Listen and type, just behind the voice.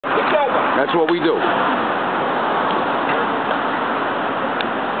That's what we do.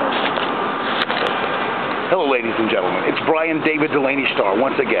 Hello, ladies and gentlemen. It's Brian David Delaney Starr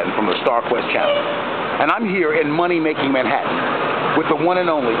once again from the StarQuest channel. And I'm here in money-making Manhattan with the one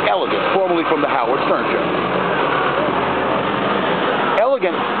and only Elegant, formerly from the Howard Stern Show.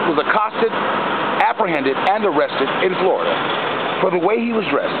 Elegant was accosted, apprehended, and arrested in Florida for the way he was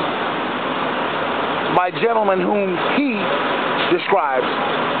dressed by gentlemen whom he describes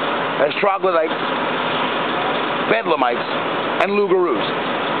as troglodytes, bedlamites, and lougaroos,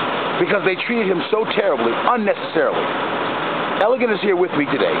 because they treated him so terribly, unnecessarily. Elegant is here with me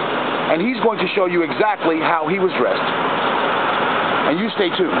today, and he's going to show you exactly how he was dressed. And you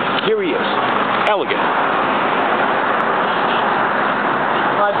stay tuned. Here he is, Elegant.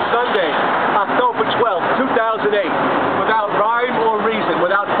 On Sunday, October 12th, 2008, without rhyme or reason,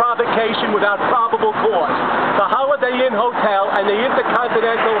 without provocation, without probable cause, the Holiday Inn Hotel and the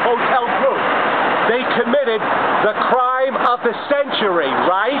Intercontinental Hotel Group, they committed the crime of the century,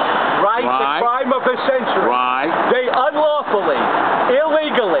 right? The crime of the century. Right. They unlawfully,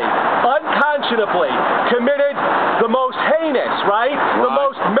 illegally, unconscionably committed the most heinous, the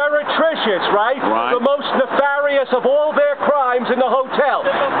most meretricious, the most nefarious of all their crimes in the hotel.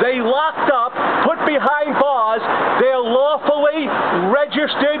 They locked up, put behind bars, their lawfully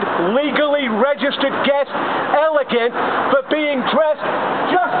registered, legally registered guest, Elegant, for being dressed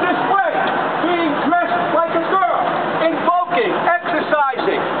just this way, being dressed like a girl, invoking,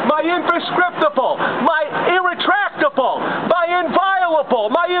 exercising my imprescriptible, my irretractable, my inviolable,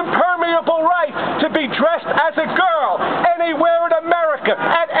 my impermeable right to be dressed as a girl anywhere in America,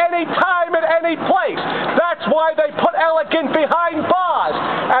 at any time, at any place. That's why they put Elegant behind bars,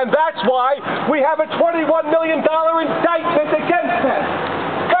 and that's why we have a $21 million indictment against him.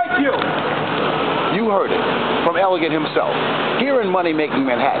 Thank you. You heard it from Elegant himself, here in Money-Making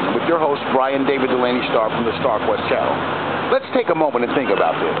Manhattan with your host, Brian David Delaney Starr from the StarQuest channel. Let's take a moment and think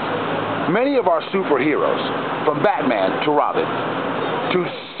about this. Many of our superheroes, from Batman to Robin, to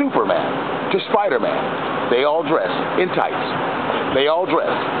Superman, to Spider-Man, they all dress in tights. They all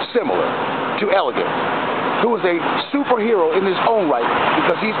dress similar to Elegant, who is a superhero in his own right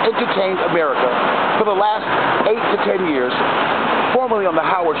because he's entertained America for the last 8 to 10 years, formerly on the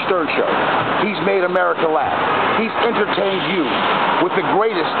Howard Stern Show. He's made America laugh. He's entertained you with the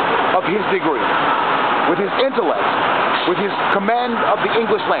greatest of his degree, with his intellect, with his command of the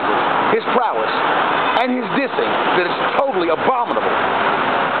English language, his prowess, and his dissing that is totally abominable.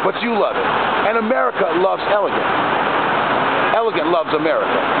 But you love it. And America loves Elegant. Elegant loves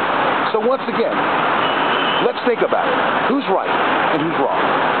America. So once again, let's think about it. Who's right and who's wrong?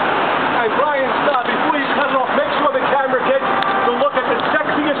 Hey, Brian, stop. Before you cut it off, make sure the camera gets to look at the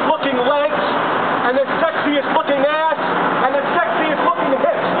sexiest looking legs and the sexiest looking ass and the sexiest looking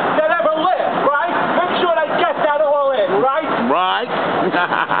hips that ever lived, right? Make sure they get that all in, right? Right.